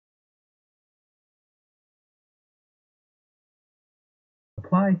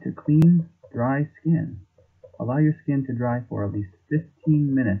Apply to clean, dry skin. Allow your skin to dry for at least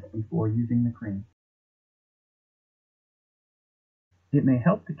 15 minutes before using the cream. It may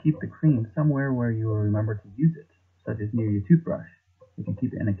help to keep the cream somewhere where you will remember to use it, such as near your toothbrush. If you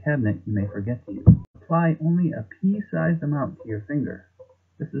keep it in a cabinet, you may forget to use it. Apply only a pea-sized amount to your finger.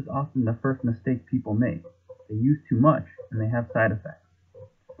 This is often the first mistake people make. They use too much and they have side effects.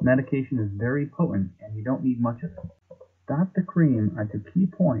 Medication is very potent and you don't need much of it. Dot the cream onto key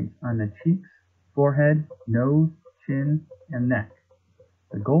points on the cheeks, forehead, nose, chin, and neck.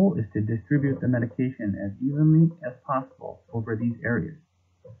 The goal is to distribute the medication as evenly as possible over these areas.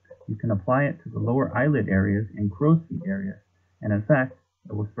 You can apply it to the lower eyelid areas and crow's feet areas, and in fact,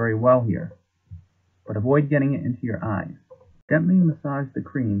 it works very well here. But avoid getting it into your eyes. Gently massage the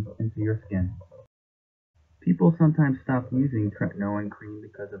cream into your skin. People sometimes stop using Tretinoin cream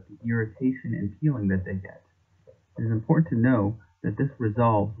because of the irritation and peeling that they get. It is important to know that this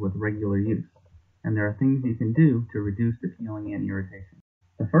resolves with regular use, and there are things you can do to reduce the peeling and irritation.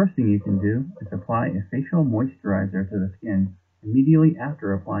 The first thing you can do is apply a facial moisturizer to the skin immediately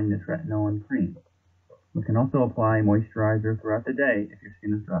after applying the Tretinoin cream. You can also apply moisturizer throughout the day if your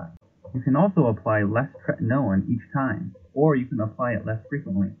skin is dry. You can also apply less Tretinoin each time, or you can apply it less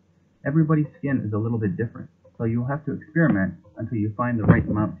frequently. Everybody's skin is a little bit different, so you'll have to experiment until you find the right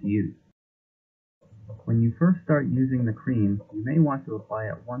amount to use. When you first start using the cream, you may want to apply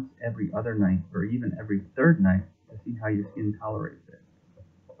it once every other night or even every third night to see how your skin tolerates it.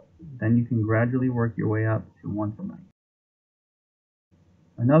 Then you can gradually work your way up to once a night.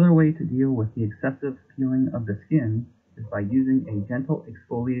 Another way to deal with the excessive peeling of the skin is by using a gentle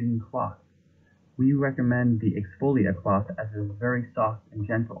exfoliating cloth. We recommend the exfolia cloth as it is very soft and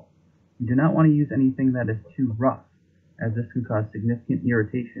gentle. You do not want to use anything that is too rough, as this can cause significant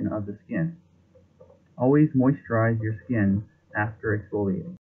irritation of the skin. Always moisturize your skin after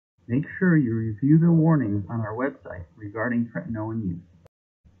exfoliating. Make sure you review the warnings on our website regarding Tretinoin use.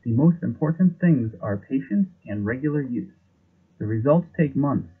 The most important things are patience and regular use. The results take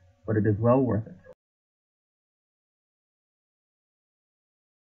months, but it is well worth it.